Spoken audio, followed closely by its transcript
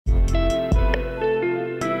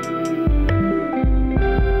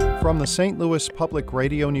From the St. Louis Public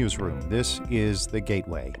Radio Newsroom, this is The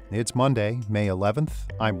Gateway. It's Monday, May 11th.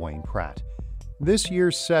 I'm Wayne Pratt. This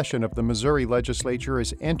year's session of the Missouri legislature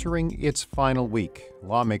is entering its final week.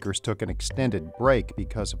 Lawmakers took an extended break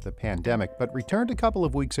because of the pandemic, but returned a couple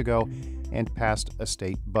of weeks ago and passed a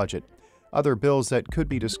state budget. Other bills that could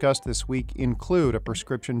be discussed this week include a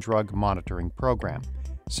prescription drug monitoring program.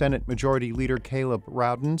 Senate Majority Leader Caleb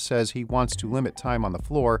Rowden says he wants to limit time on the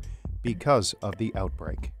floor because of the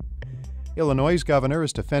outbreak. Illinois' governor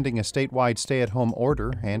is defending a statewide stay-at-home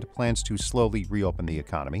order and plans to slowly reopen the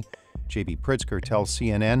economy. J.B. Pritzker tells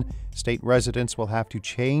CNN state residents will have to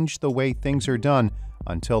change the way things are done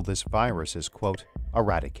until this virus is, quote,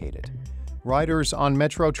 eradicated. Riders on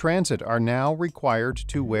Metro Transit are now required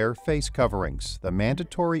to wear face coverings. The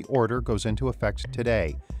mandatory order goes into effect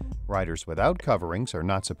today. Riders without coverings are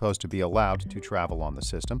not supposed to be allowed to travel on the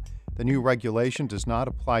system. The new regulation does not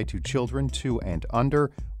apply to children 2 and under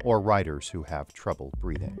or riders who have trouble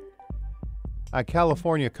breathing. A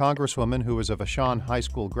California congresswoman who is a Vashon High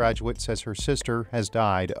School graduate says her sister has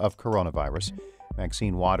died of coronavirus.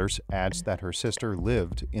 Maxine Waters adds that her sister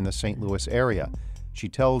lived in the St. Louis area. She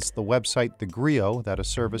tells the website The Grio that a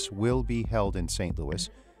service will be held in St. Louis.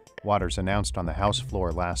 Waters announced on the House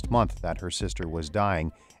floor last month that her sister was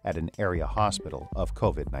dying at an area hospital of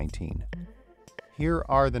COVID-19. Here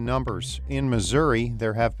are the numbers. In Missouri,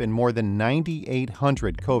 there have been more than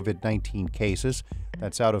 9,800 COVID-19 cases.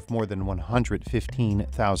 That's out of more than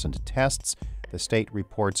 115,000 tests. The state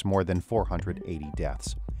reports more than 480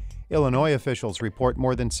 deaths. Illinois officials report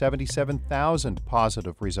more than 77,000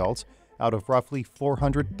 positive results. Out of roughly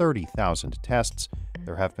 430,000 tests,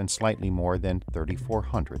 there have been slightly more than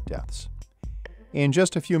 3,400 deaths. In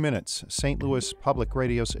just a few minutes, St. Louis Public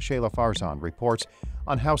Radio's Shayla Farzan reports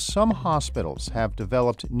on how some hospitals have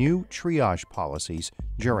developed new triage policies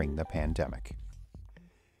during the pandemic.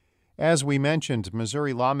 As we mentioned,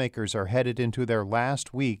 Missouri lawmakers are headed into their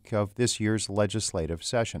last week of this year's legislative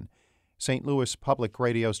session. St. Louis Public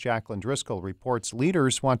Radio's Jacqueline Driscoll reports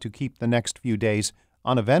leaders want to keep the next few days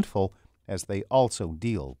uneventful as they also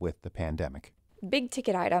deal with the pandemic. Big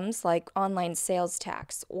ticket items like online sales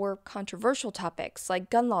tax or controversial topics like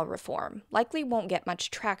gun law reform likely won't get much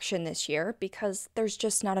traction this year because there's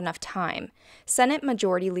just not enough time. Senate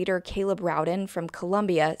Majority Leader Caleb Rowden from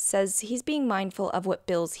Columbia says he's being mindful of what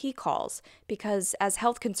bills he calls because as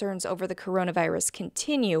health concerns over the coronavirus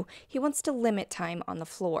continue, he wants to limit time on the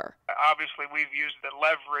floor. Obviously, we've used the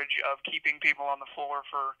leverage of keeping people on the floor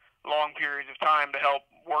for long periods of time to help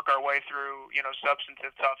work our way through,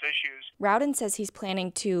 substantive tough issues. Rowden says he's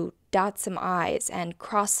planning to dot some I's and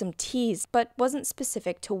cross some T's, but wasn't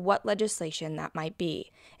specific to what legislation that might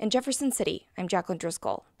be. In Jefferson City, I'm Jacqueline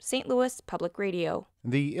Driscoll, St. Louis Public Radio.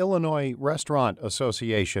 The Illinois Restaurant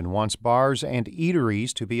Association wants bars and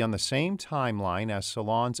eateries to be on the same timeline as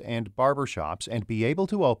salons and barbershops and be able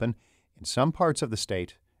to open in some parts of the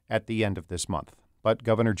state at the end of this month. But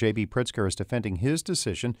Governor J.B. Pritzker is defending his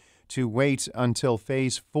decision to wait until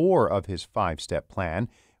Phase 4 of his 5-step plan,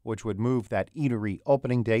 which would move that eatery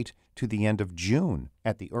opening date to the end of June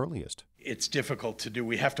at the earliest. It's difficult to do.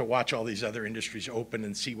 We have to watch all these other industries open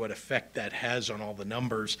and see what effect that has on all the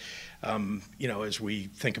numbers, as we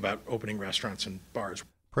think about opening restaurants and bars.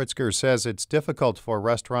 Pritzker says it's difficult for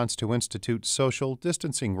restaurants to institute social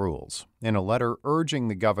distancing rules. In a letter urging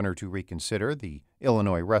the governor to reconsider, the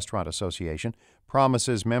Illinois Restaurant Association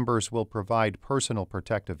promises members will provide personal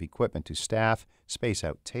protective equipment to staff, space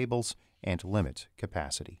out tables, and limit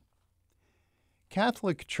capacity.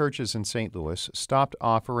 Catholic churches in St. Louis stopped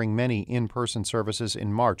offering many in-person services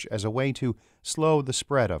in March as a way to slow the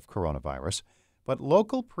spread of coronavirus, but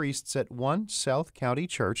local priests at one South County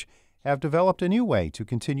church have developed a new way to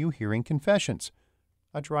continue hearing confessions,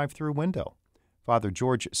 a drive-through window. Father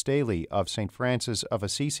George Staley of St. Francis of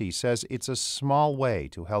Assisi says it's a small way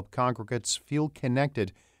to help congregants feel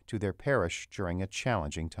connected to their parish during a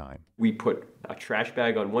challenging time. We put a trash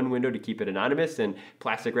bag on one window to keep it anonymous and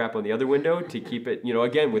plastic wrap on the other window to keep it,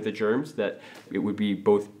 again, with the germs, that it would be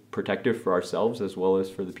both protective for ourselves as well as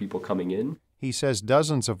for the people coming in. He says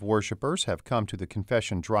dozens of worshipers have come to the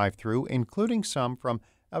confession drive-through, including some from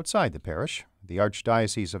outside the parish. The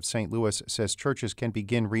Archdiocese of St. Louis says churches can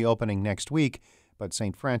begin reopening next week, but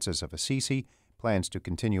St. Francis of Assisi plans to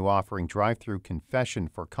continue offering drive-through confession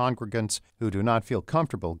for congregants who do not feel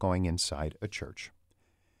comfortable going inside a church.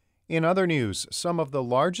 In other news, some of the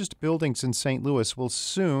largest buildings in St. Louis will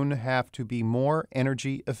soon have to be more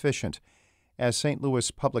energy efficient. As St. Louis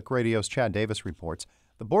Public Radio's Chad Davis reports,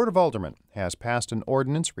 the Board of Aldermen has passed an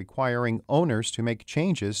ordinance requiring owners to make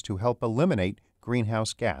changes to help eliminate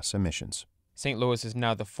greenhouse gas emissions. St. Louis is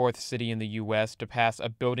now the fourth city in the U.S. to pass a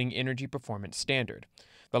building energy performance standard.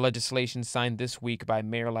 The legislation signed this week by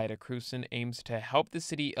Mayor Lyda Krewson aims to help the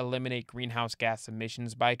city eliminate greenhouse gas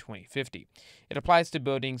emissions by 2050. It applies to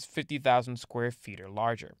buildings 50,000 square feet or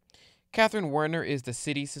larger. Catherine Werner is the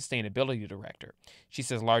city's sustainability director. She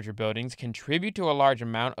says larger buildings contribute to a large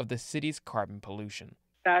amount of the city's carbon pollution.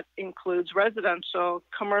 That includes residential,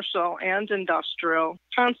 commercial, and industrial,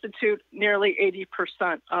 constitute nearly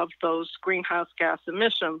 80% of those greenhouse gas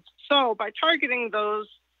emissions. So by targeting those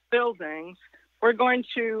buildings, we're going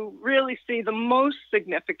to really see the most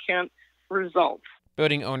significant results.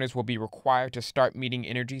 Building owners will be required to start meeting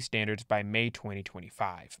energy standards by May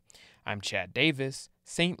 2025. I'm Chad Davis,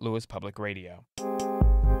 St. Louis Public Radio.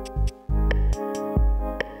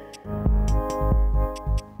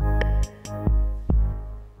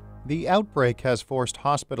 The outbreak has forced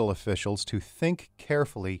hospital officials to think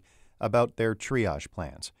carefully about their triage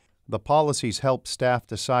plans. The policies help staff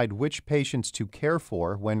decide which patients to care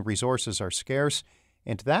for when resources are scarce,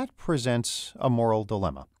 and that presents a moral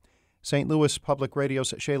dilemma. St. Louis Public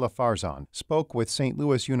Radio's Shayla Farzan spoke with St.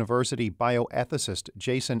 Louis University bioethicist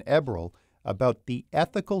Jason Eberl about the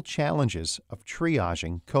ethical challenges of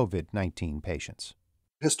triaging COVID-19 patients.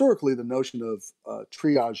 Historically, the notion of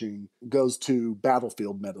triaging goes to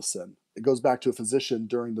battlefield medicine. It goes back to a physician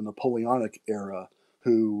during the Napoleonic era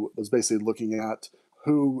who was basically looking at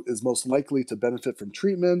who is most likely to benefit from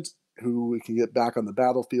treatment, who we can get back on the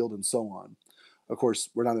battlefield, and so on. Of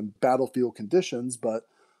course, we're not in battlefield conditions, but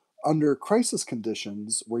under crisis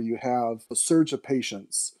conditions where you have a surge of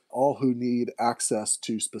patients, all who need access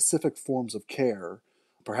to specific forms of care,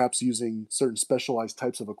 perhaps using certain specialized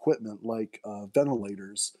types of equipment like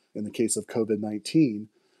ventilators in the case of COVID-19,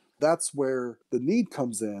 that's where the need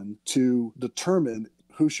comes in to determine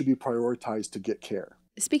who should be prioritized to get care.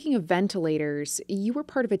 Speaking of ventilators, you were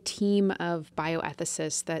part of a team of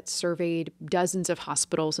bioethicists that surveyed dozens of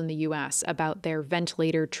hospitals in the U.S. about their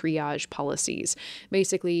ventilator triage policies.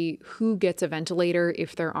 Basically, who gets a ventilator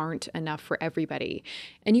if there aren't enough for everybody.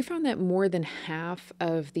 And you found that more than half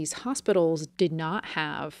of these hospitals did not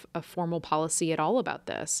have a formal policy at all about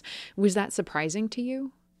this. Was that surprising to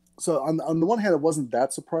you? So on the one hand, it wasn't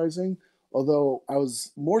that surprising. Although I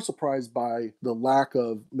was more surprised by the lack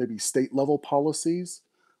of maybe state-level policies.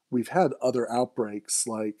 We've had other outbreaks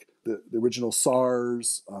like the original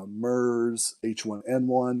SARS, MERS,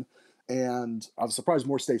 H1N1, and I was surprised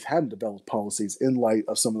more states hadn't developed policies in light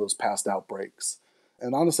of some of those past outbreaks.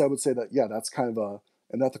 And honestly, I would say that, that's kind of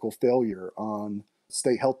an ethical failure on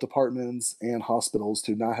state health departments and hospitals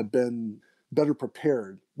to not have been better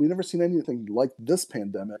prepared. We've never seen anything like this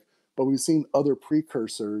pandemic, but we've seen other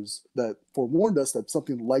precursors that forewarned us that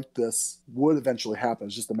something like this would eventually happen.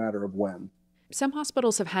 It's just a matter of when. Some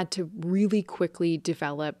hospitals have had to really quickly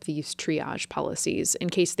develop these triage policies in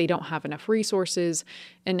case they don't have enough resources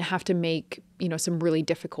and have to make, some really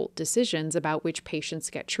difficult decisions about which patients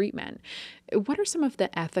get treatment. What are some of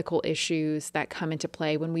the ethical issues that come into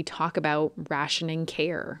play when we talk about rationing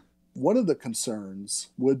care? One of the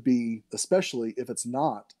concerns would be, especially if it's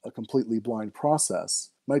not a completely blind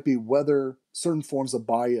process, might be whether certain forms of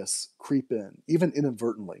bias creep in, even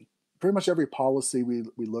inadvertently. Pretty much every policy we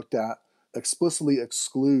looked at explicitly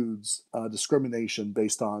excludes discrimination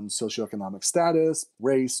based on socioeconomic status,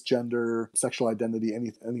 race, gender, sexual identity,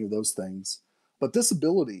 any of those things. But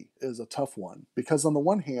disability is a tough one because on the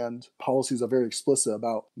one hand, policies are very explicit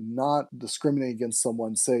about not discriminating against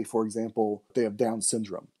someone, say, for example, they have Down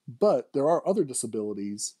syndrome. But there are other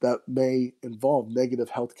disabilities that may involve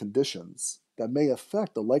negative health conditions that may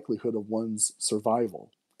affect the likelihood of one's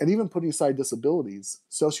survival. And even putting aside disabilities,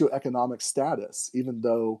 socioeconomic status, even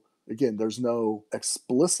though, again, there's no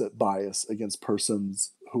explicit bias against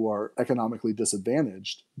persons who are economically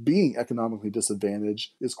disadvantaged, being economically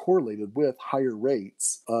disadvantaged is correlated with higher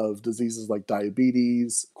rates of diseases like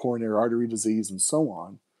diabetes, coronary artery disease, and so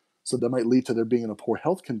on. So that might lead to their being in a poor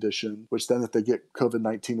health condition, which then if they get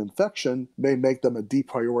COVID-19 infection, may make them a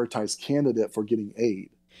deprioritized candidate for getting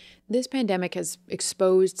aid. This pandemic has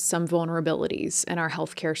exposed some vulnerabilities in our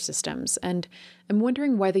healthcare systems, and I'm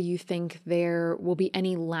wondering whether you think there will be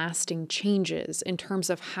any lasting changes in terms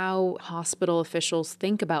of how hospital officials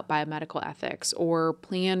think about biomedical ethics or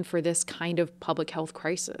plan for this kind of public health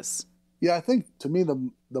crisis. Yeah, I think to me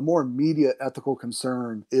the more immediate ethical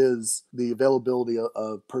concern is the availability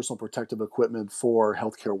of personal protective equipment for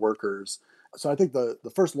healthcare workers. So I think the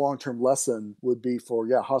first long-term lesson would be for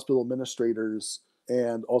hospital administrators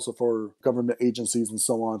and also for government agencies and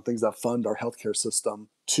so on, things that fund our healthcare system,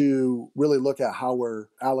 to really look at how we're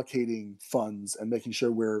allocating funds and making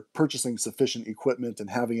sure we're purchasing sufficient equipment and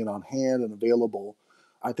having it on hand and available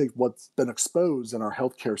I think what's been exposed in our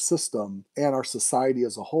healthcare system and our society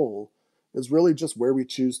as a whole is really just where we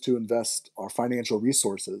choose to invest our financial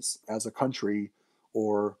resources as a country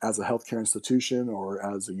or as a healthcare institution or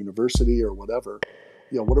as a university or whatever.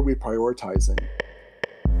 What are we prioritizing?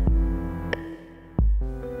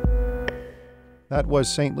 That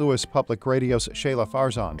was St. Louis Public Radio's Shayla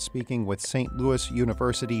Farzan speaking with St. Louis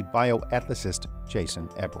University bioethicist Jason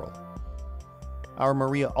Eberl. Our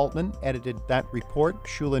Maria Altman edited that report.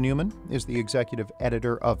 Shula Newman is the executive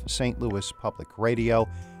editor of St. Louis Public Radio.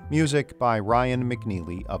 Music by Ryan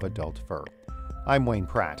McNeely of Adult Fur. I'm Wayne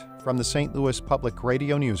Pratt. From the St. Louis Public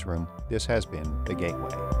Radio Newsroom, this has been The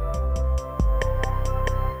Gateway.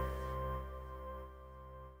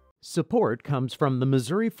 Support comes from the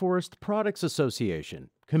Missouri Forest Products Association,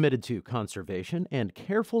 committed to conservation and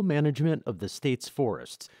careful management of the state's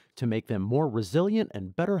forests to make them more resilient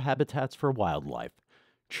and better habitats for wildlife.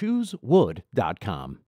 ChooseWood.com.